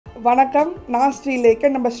வணக்கம் நான் ஸ்ரீலேகா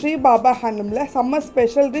நம்ம Sri Baba ஹேண்ட்லூமில் summer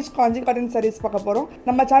special rich காஞ்சி காட்டன் sarees பார்க்க போகிறோம்.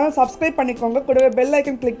 நம்ம சேனல் சப்ஸ்கிரைப் பண்ணிக்கோங்க, கூடவே பெல்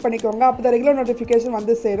ஐக்கன் கிளிக் பண்ணிக்கோங்க, அப்போ தான் ரெகுலர் நோட்டிஃபிகேஷன்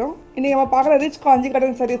வந்து சேரும். இன்றைக்கி நம்ம பார்க்குற ரிச் காஞ்சி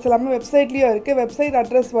காட்டன் sarees எல்லாமே வெப்சைட்லேயும் இருக்குது. வெப்சைட்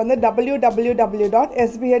அட்ரஸ் வந்து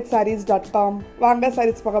www.sbhsarees.com. வாங்க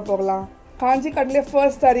sarees பார்க்க போகலாம். காஞ்சி காட்டன்லேயே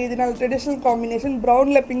ஃபர்ஸ்ட் சாரீ இது நல்ல ட்ரெடிஷ்னல் காம்பினேஷன்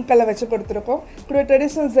ப்ரௌனில் பிங்க் கலர் வச்சு கொடுத்துருக்கோம். கூட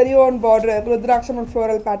traditional zari own border rudraksha and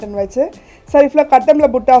floral pattern வச்சு சாரி ஃபுல்லாக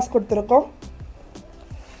கட்டமில் புட்டாஸ் கொடுத்துருக்கோம்.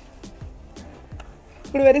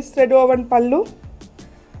 இப்படி வெரி ஸ்ட்ரெட் ஓவன் பல்லு,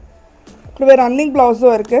 இப்படி வேறு ரன்னிங்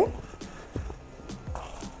ப்ளவுஸும் இருக்குது.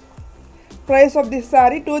 Price of this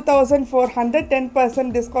sari 2400, 10%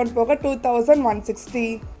 discount போக 2160.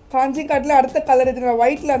 காஞ்சி காட்டில் அடுத்த கலர் இது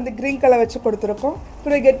ஒயிட்டில் வந்து க்ரீன் கலர் வச்சு கொடுத்துருக்கோம்.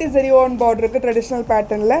 இப்படி கெட்டி ஜெரி ஓவன் பார்டர் இருக்குது ட்ரெடிஷ்னல்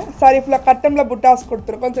பேட்டர்னில். சாரி ஃபுல்லாக கட்டமில் புட்டாஸ்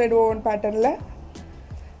கொடுத்துருக்கோம் த்ரெட் ஓவன் பேட்டர்னில்.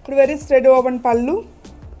 இப்படி வெரி ஸ்ட்ரெட் ஓவன் பல்லு,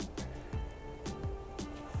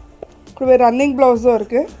 இப்படி வேறு ரன்னிங் ப்ளவுஸும்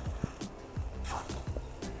இருக்குது.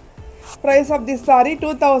 Price of this saree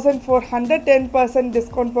 2400, 10%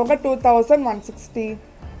 discount போக 2160.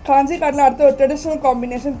 காஞ்சி காட்டில் அடுத்த ஒரு ட்ரெடிஷ்னல்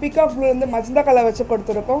காம்பினேஷன் பீகாக் ப்ளூ வந்து மஜந்தா கலர் வச்சு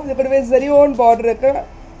கொடுத்துருக்கோம். இது கூடவே ஜெரி ஓவன் பார்டர் இருக்குது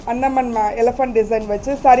அன்னமன் எலஃபண்ட் டிசைன்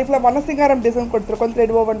வச்சு சாரி ஃபுல்லாக வனசிங்காரம் டிசைன் கொடுத்துருக்கோம்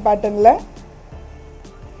த்ரெட் ஓவன் பேட்டர்னில்.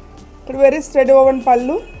 வெரி ஸ்ட்ரெட் ஓவன்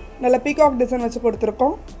பல்லு, நல்ல பீகாக் டிசைன் வச்சு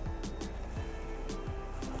கொடுத்துருக்கோம்.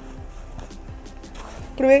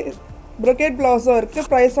 brocade ப்ளவுஸும் இருக்குது.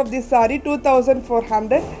 Price of this sari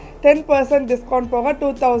 2400, 10% discount போக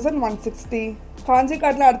 2160. காஞ்சி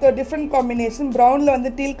காட்டில் அடுத்த ஒரு டிஃப்ரெண்ட் காம்பினேஷன் ப்ரௌனில் வந்து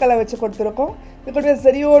டீல் கலர் வச்சு கொடுத்துருக்கோம். இது கூட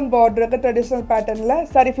ஜெரி ஓன் பார்டர் இருக்குது ட்ரெடிஷ்னல் பேட்டர்னில்.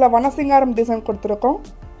 சாரி ஃபுல்லாக வனசிங்காரம் டிசைன் கொடுத்துருக்கோம்.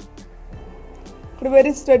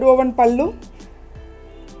 வெரி ஸ்ட்ரெட் ஓவன் பல்லு,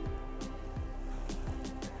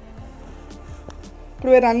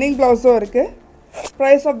 ரன்னிங் ப்ளவுஸும் இருக்குது.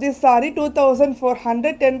 Price of this sari 2400,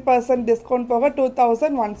 10% discount போக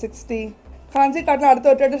 2160. காஞ்சி காட்டில் அடுத்த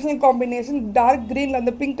ஒரு ட்ரெடிஷ்னல் காம்பினேஷன் டார்க் க்ரீனில்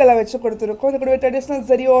வந்து பிங்க் கலர் வச்சு கொடுத்துருக்கோம். இது கூட ட்ரெடிஷ்னல்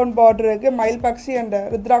ஜெரி ஓவன் பார்டர் இருக்குது மயில் பக்ஷி அண்ட்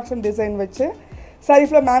ருத்ராட்சம் டிசைன் வச்சு சாரி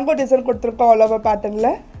ஃபுல்லாக மேங்கோ டிசைன் கொடுத்துருக்கோம் ஆல் ஓவர்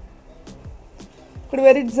பேட்டர்னில். இப்படி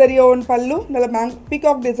வெரி ஜெரி ஓவன் பல்லு, நல்ல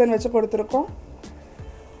பீகாக் டிசைன் வச்சு கொடுத்துருக்கோம்.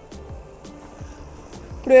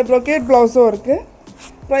 இப்படி brocade ப்ளவுஸும் இருக்குது.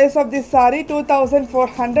 Price of this sari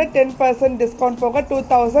 2400, 10% discount போக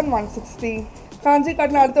 2160. காஞ்சி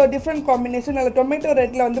காட்டில் அடுத்த ஒரு டிஃப்ரெண்ட் காம்பினேஷன் அதில் டொமேட்டோ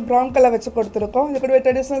ரெட்டில் வந்து ப்ரௌன் கலர் வச்சு கொடுத்துருக்கோம். இது கூட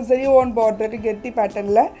ட்ரெடிஷ்னல் ஜெரி ஓன் பார்டர் இருக்குது கெட்டி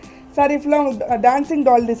பேட்டர்னில். சாரி ஃபுல்லாக உங்களுக்கு டான்சிங்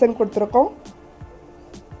டால் டிசைன் கொடுத்துருக்கோம்.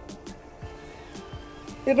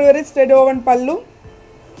 இது வெரி ஸ்ட்ரெட் ஓவன் பல்லு,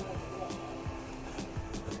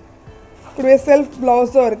 இப்படி செல்ஃப்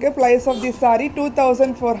ப்ளவுஸும் இருக்குது. Price of the sari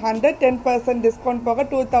 2400, 10% discount போக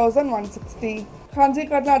 2160. காஞ்சி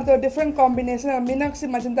காட்டில் அடுத்த ஒரு டிஃப்ரெண்ட் காம்பினேஷன் மீனாட்சி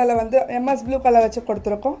மஜந்தாவில் வந்து எம்எஸ் ப்ளூ கலர் வச்சு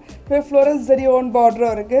கொடுத்துருக்கோம். இப்போ ஃப்ளோரல் ஜெரி ஓன்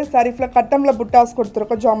பார்டரும் இருக்குது. சாரி ஃபுல்லாக கட்டமில் புட்டாஸ்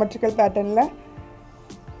கொடுத்துருக்கோம் ஜாமெட்ரிக்கல் பேட்டர்னில்.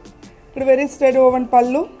 இப்படி வெரி ஸ்ட்ரெட் ஓவன்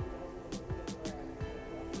பல்லு,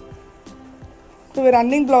 இப்படி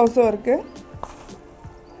ரன்னிங் ப்ளவுஸும் இருக்குது.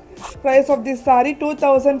 Price of this sari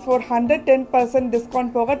 2400, 10%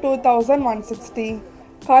 discount போக 2160.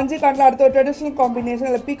 காஞ்சி காட்டில் அடுத்த ஒரு ட்ரெடிஷ்னல் காம்பினேஷன்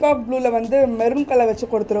அதில் பீகாக் ப்ளூவில் வந்து மெரூன் கலர் வச்சு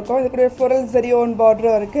கொடுத்துருக்கோம். இது கூட ஃப்ளோரல் ஜெரி ஓன்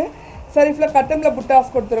பார்டரும் இருக்குது. சாரி ஃபுல்லாக கட்டமில்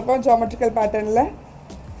புட்டாஸ் கொடுத்துருக்கோம் ஜாமெட்ரிக்கல் பேட்டர்னில்.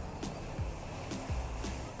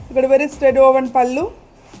 இப்படி வெரி ஸ்ட்ரெட் ஓவன் பல்லு,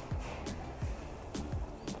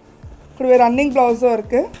 இப்படி ரன்னிங் ப்ளவுஸும்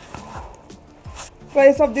இருக்குது.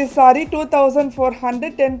 Price of this sari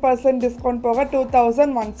 2400, 10% discount போக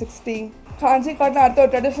 2160. காஞ்சி காட்டில் அடுத்த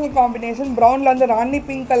ஒரு ட்ரெடிஷ்னல் காம்பினேஷன் ப்ரௌனில் வந்து ராணி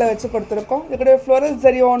பிங்க் கலர் வச்சு கொடுத்துருக்கோம். இது கூட ஃப்ளோரல்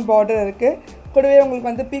ஜெரி ஓன் பார்டர் இருக்குது. கூடவே உங்களுக்கு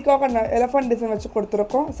வந்து பீகாக் அண்ட் எலஃபண்ட் டிசைன் வச்சு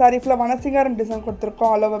கொடுத்துருக்கோம். சாரி ஃபுல்லாக வனசிங்காரம் டிசைன் கொடுத்துருக்கோம்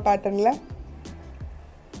ஆல் ஓவர் பேட்டர்னில்.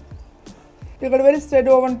 இது கூட வெரி ஸ்ட்ரெட்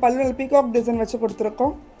ஓவன் பல்லு பீகாக் டிசைன் வச்சு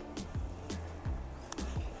கொடுத்துருக்கோம்.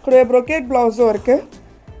 கூடவே brocade ப்ளவுஸும் இருக்குது.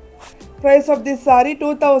 Price of this sari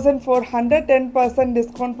 2400, 10%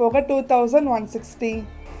 discount போக 2160.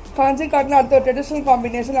 காஞ்சி காட்டில் அடுத்த ஒரு ட்ரெடிஷ்னல்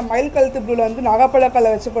காம்பினேஷனில் மயில் கழுத்து ப்ளூவில் வந்து நாகப்பழ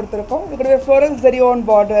கலர் வச்சு கொடுத்துருக்கோம். இது கூட ஃப்ளோரல் ஜெரி ஓன்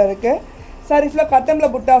பார்டர் இருக்குது. சாரி ஃபுல்லாக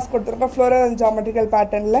கட்டமில் புட்டாஸ் கொடுத்துருக்கோம் ஃப்ளோரல் அண்ட் ஜாமெட்ரிக்கல்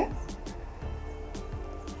பேட்டர்னில்.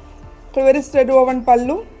 வெரி ஸ்ட்ரெட் ஓவன்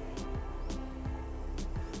பல்லு,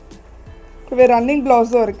 ரன்னிங்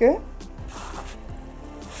ப்ளவுஸும் இருக்குது.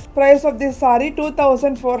 Price of this sari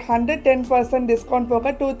 2400, 10% discount போக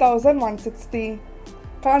 2160.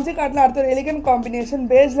 காஞ்சி காட்டில் அடுத்த ஒரு எலிகன்ட் காம்பினேஷன்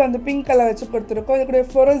பேஜில் வந்து பிங்க் கலர் வச்சு கொடுத்துருக்கோம். இது கூட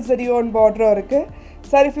ஃப்ளோரல் ஜெரி ஓன் பார்டரும் இருக்குது.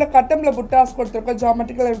 சாரி ஃபுல்லாக கட்டமில் புட்டாஸ் கொடுத்துருக்கோம்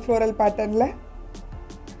ஜாமெட்ரிக்கல் அண்ட் ஃப்ளோரல் பேட்டர்னில்.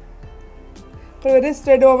 வெரி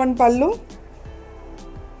ஸ்ட்ரெட் ஓவன் பல்லு,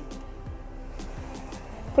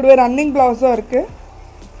 கூட ரன்னிங் ப்ளவுஸும் இருக்குது.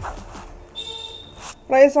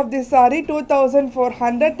 Price of this sari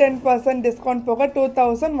 2400, 10% discount போக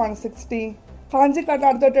 2160. காஞ்சி காட்டில்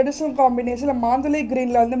அடுத்த ட்ரெடிஷ்னல் காம்பினேஷனில் மாந்தளி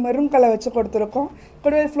க்ரீனில் வந்து மெரூன் கலர் வச்சு கொடுத்துருக்கோம்.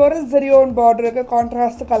 கூடவே ஃப்ளோரல் ஜெரியோன் பார்டர் இருக்குது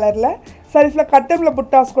கான்ட்ராஸ்ட் கலரில். சரிஃபில் கட்டமில்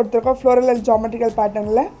புட்டாஸ் கொடுத்துருக்கோம் ஃப்ளோரல் அண்ட் ஜாமெட்ரிக்கல்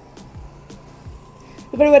பேட்டர்னில்.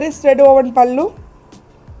 இப்படி வெரி ஸ்ட்ரெட் ஓவன் பல்லு.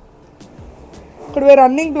 கூடவே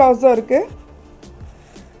ரன்னிங் ப்ளவுஸும் இருக்குது.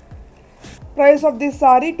 Price of this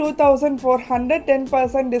saree 2400,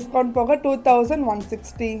 10% discount போக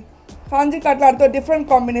 2160. காஞ்சி காட்டில் அடுத்த different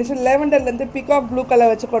combination லேவண்டர்லேருந்து peacock blue colour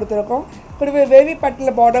வச்சு கொடுத்துருக்கோம். கூடவே வேவி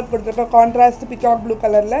பட்டில் பார்டர் கொடுத்துருக்கோம் கான்ட்ராஸ்ட் பிகாக் ப்ளூ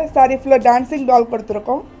கலரில். சாரி ஃபுல்லாக டான்சிங் டால்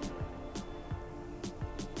கொடுத்துருக்கோம்.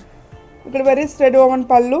 இப்படி வெரி ஸ்ட்ரெட் ஓவன்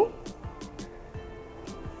பல்லு.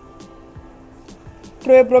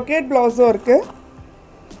 கூடவே ப்ரொக்கேட் ப்ளவுஸும் இருக்குது.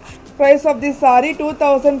 Price of the saree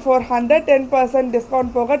 2400, 10%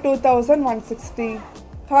 discount போக 2160.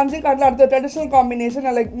 காஞ்சி காட்டில் அடுத்த ட்ரெடிஷ்னல் காம்பினேஷன்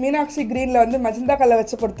லைக் மீனாட்சி க்ரீனில் வந்து மஜந்தா கலர்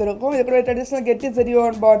வச்சு கொடுத்துருக்கோம். இது கூட ட்ரெடிஷ்னல் கெட்டி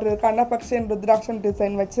ஜெரியோன் பார்டர் இருக்குது அன்னபக்ஷி அண்ட் ருத்ராட்சம்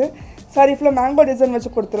டிசைன் வச்சு. சாரி ஃபுல்லாக மேங்கோ டிசைன்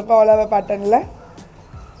வச்சு கொடுத்துருக்கோம் ஆல் ஓவர் பேட்டர்னில்.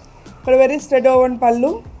 கூட வெரி ஸ்ட்ரெட் ஓவன்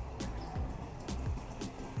பல்லு.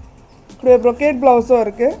 கூட ப்ரொக்கேட் ப்ளவுஸும்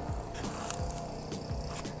இருக்குது.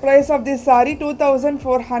 Price of this saree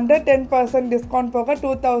 2400, 10% discount போக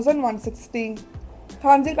 2160.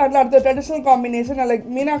 காஞ்சி காட்டில் அடுத்த ட்ரெடிஷ்னல் காம்பினேஷன் லைக்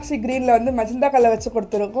மீனாட்சி க்ரீனில் வந்து மஜந்தா கலர் வச்சு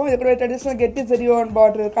கொடுத்துருக்கோம். இது கூட ட்ரெடிஷ்னல் கெட்டி ஜெரியோன்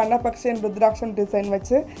பார்டர் இருக்குது அன்னபக்ஷி அண்ட் ருத்ராட்சம் டிசைன்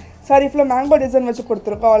வச்சு. சாரி ஃபுல்லாக மேங்கோ டிசைன் வச்சு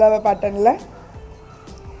கொடுத்துருக்கோம் ஆல் ஓவர் பேட்டர்னில்.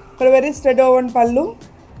 கூட வெரி ஸ்ட்ரெட் ஓவன் பல்லு.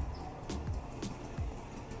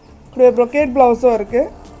 கூட ப்ரொக்கேட் ப்ளவுஸும்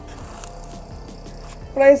இருக்குது.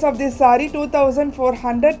 Price of this saree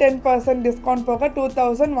 2400, 10% discount போக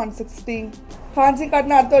 2160. காஞ்சி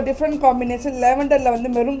காட்டில் அடுத்த ஒரு டிஃப்ரெண்ட் காம்பினேஷன் லேவண்டரில் வந்து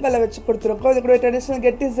மெரூன் கலர் வச்சு கொடுத்துருக்கோம். இது கூட ட்ரெடிஷ்னல்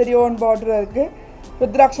கெட்டி ஜெரியோன் பார்டர் இருக்குது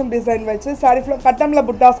ருத்ராட்சம் டிசைன் வச்சு. சாரி ஃபுல்லாக கட்டமில்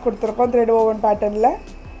புட்டாஸ் கொடுத்துருக்கோம் த்ரெட் ஓவன் பேட்டர்னில்.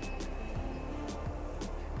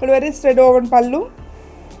 கூட வெரி ஸ்ட்ரெட் ஓவன் பல்லு.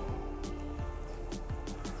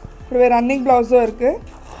 கூட ரன்னிங் ப்ளவுஸும் இருக்குது.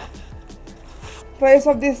 Price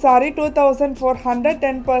of this saree 2400,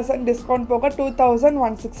 10% discount போக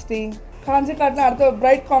 2160. காஞ்சி காட்டில் அடுத்த ஒரு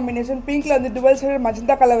பிரைட் காம்பினேஷன் பிங்க்கில் வந்து டுவெல் ஷேட்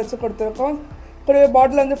மஜந்தா கலர் வச்சு கொடுத்துருக்கோம். கூடவே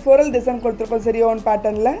பாட்டில் வந்து ஃப்ளோரல் டிசைன் கொடுத்துருக்கோம் ஜெரியோன்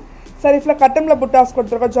பேட்டர்னில். சரிஃபில் கட்டமில் புட்டாஸ்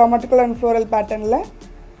கொடுத்துருக்கோம் ஜாமெட்ரிக்கல் அண்ட் ஃப்ளோரல் பேட்டர்னில்.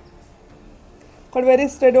 கூட வெரி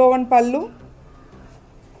ஸ்ட்ரெட் ஓவன் பல்லு.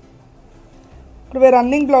 கூடவே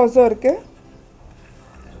ரன்னிங் ப்ளவுஸும் இருக்குது.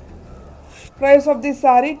 Price of the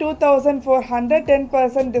saree 2400,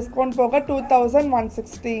 10% discount போக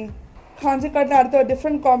 2160. காஞ்சி காட்டில் அடுத்த ஒரு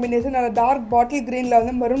டிஃப்ரெண்ட் காம்பினேஷன் அதில் டார்க் பாட்டில் க்ரீனில்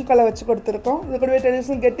வந்து மெரூன் கலர் வச்சு கொடுத்துருக்கோம். இது கூடவே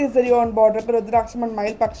ட்ரெடிஷ்னல் கெட்டி ஜெரியோன் பார்டருக்கு ருத்ராட்சம் அண்ட்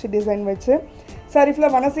மயில் பக்ஷி டிசைன் வச்சு. சாரி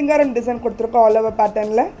ஃபுல்லாக வனசிங்காரம் டிசைன் கொடுத்துருக்கோம் ஆல் ஓவர்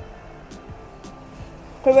பேட்டர்னில்.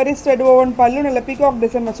 இப்போ வெரி ஸ்ட்ரெட் ஓவன் பல்லு நல்ல பீகாக்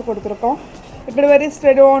டிசைன் வச்சு கொடுத்துருக்கோம். இப்படி வெரி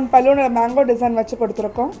ஸ்ட்ரெட் ஓவன் பல்லு நல்ல மேங்கோ டிசைன் வச்சு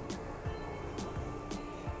கொடுத்துருக்கோம்.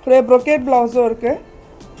 இப்போ ப்ரொக்கேட் ப்ளவுஸும் இருக்குது.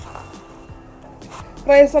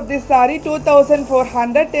 Price of this saree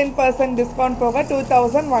 2400, 10% discount போக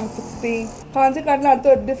 2160. காஞ்சி காட்டில் அடுத்த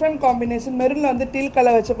ஒரு டிஃப்ரெண்ட் காம்பினேஷன் மெரூனில் வந்து டீல்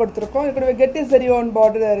கலர் வச்சு கொடுத்துருக்கோம். இது கூட கெட்டி ஜெரியோன்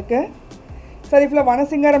பார்டர் இருக்குது. சரி ஃபுல்லாக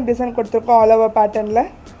வனசிங்காரம் டிசைன் கொடுத்துருக்கோம் ஆல் ஓவர் பேட்டர்னில்.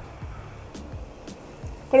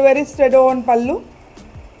 கூட வெரி ஸ்ட்ரெட் ஓவன் பல்லு.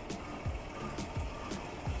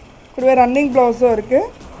 கூடவே ரன்னிங் ப்ளவுஸும் இருக்குது.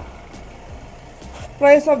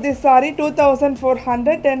 Price of this saree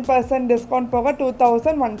 2400, 10% discount போக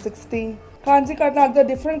 2160. காஞ்சி காட்டில் அடுத்த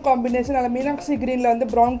டிஃப்ரெண்ட் காம்பினேஷன் அதில் மீனாட்சி க்ரீனில் வந்து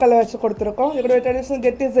ப்ரௌன் கலர் வச்சு கொடுத்துருக்கோம். இது கூட ட்ரெடிஷ்னல்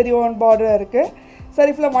கெட்டி ஜெரியோன் பார்டர் இருக்குது.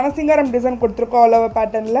 சரி ஃபுல்லாக வனசிங்காரம் டிசைன் கொடுத்துருக்கோம் ஆல் ஓவர்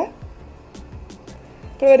பேட்டர்னில்.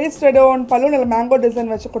 வெரி ஸ்ட்ரெட் ஓவன் பல்லு நல்ல மேங்கோ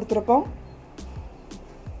டிசைன் வச்சு கொடுத்துருக்கோம்.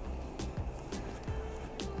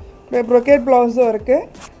 ப்ரொக்கேட் ப்ளவுஸும் இருக்குது.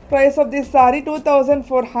 Price of this saree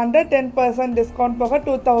 2400, 10% discount போக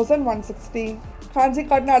 2160. காஞ்சி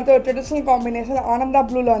காட்டில் அடுத்த ஒரு ட்ரெடிஷ்னல் காம்பினேஷன் ஆனந்தா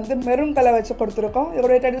ப்ளூவில் வந்து மெரூன் கலர் வச்சு கொடுத்துருக்கோம்.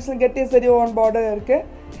 இதோட ட்ரெடிஷ்னல் கெட்டி ஜெரியோன் பார்டர் இருக்குது.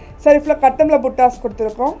 சரி ஃபுல்லாக கட்டமில் புட்டாஸ்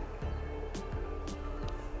கொடுத்துருக்கோம்.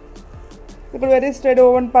 இப்போ வெரி ஸ்ட்ரெட்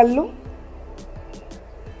ஓவன் பல்லு.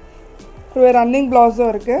 இப்போ ரன்னிங்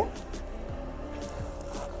ப்ளவுஸும் இருக்குது.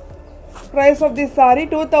 Price of this saree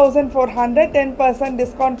 2400, 10%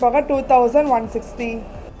 discount போக 2160.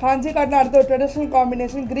 காஞ்சி காட்டில் அடுத்த ஒரு ட்ரெடிஷ்னல்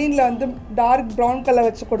காம்பினேஷன் க்ரீனில் வந்து டார்க் ப்ரௌன் கலர்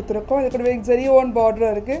வச்சு கொடுத்துருக்கோம். இது கூட ஜெரியோன்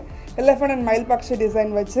பார்டர் இருக்குது எலிஃபண்ட் அண்ட் மயில் பக்ஷி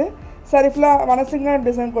டிசைன் வச்சு. சரி ஃபுல்லாக வனசிங்காரம்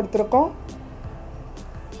டிசைன் கொடுத்துருக்கோம்.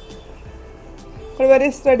 வெரி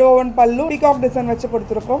ஸ்ட்ரெட் ஓவன் பல்லு பீகாக் டிசைன் வச்சு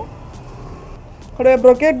கொடுத்துருக்கோம். கூட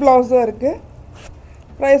ப்ரொக்கேட் ப்ளவுஸும் இருக்குது.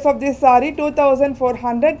 Price of this saree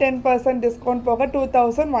 2400, 10% discount போக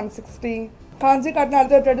 2160. காஞ்சி காட்டில்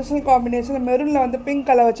அடுத்த ஒரு ட்ரெடிஷ்னல் காம்பினேஷன் மெரூனில் வந்து பிங்க்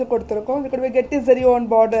கலர் வச்சு கொடுத்துருக்கோம். இது கூட கெட்டி ஜெரியோன்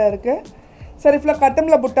பார்டர் இருக்குது. சரி ஃபுல்லாக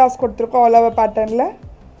கட்டமில் புட்டாஸ் கொடுத்துருக்கோம் ஆல் ஓவர் பேட்டர்னில்.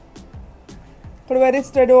 கூட வெரி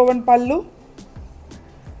ஸ்ட்ரெட் ஓவன் பல்லு.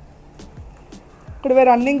 கூடவே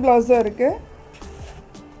ரன்னிங் ப்ளவுஸும் இருக்குது.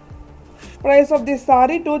 Price of this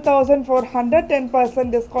saree 2400, 10%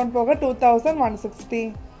 discount போக 2160.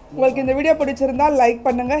 உங்களுக்கு இந்த வீடியோ பிடிச்சிருந்தா லைக்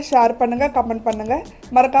பண்ணுங்க, ஷேர் பண்ணுங்க, கமெண்ட் பண்ணுங்க.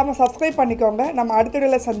 மறக்காம சப்ஸ்கிரைப் பண்ணிக்கோங்க. நம்ம அடுத்த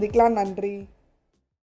வீடியோல சந்திக்கலாம். நன்றி.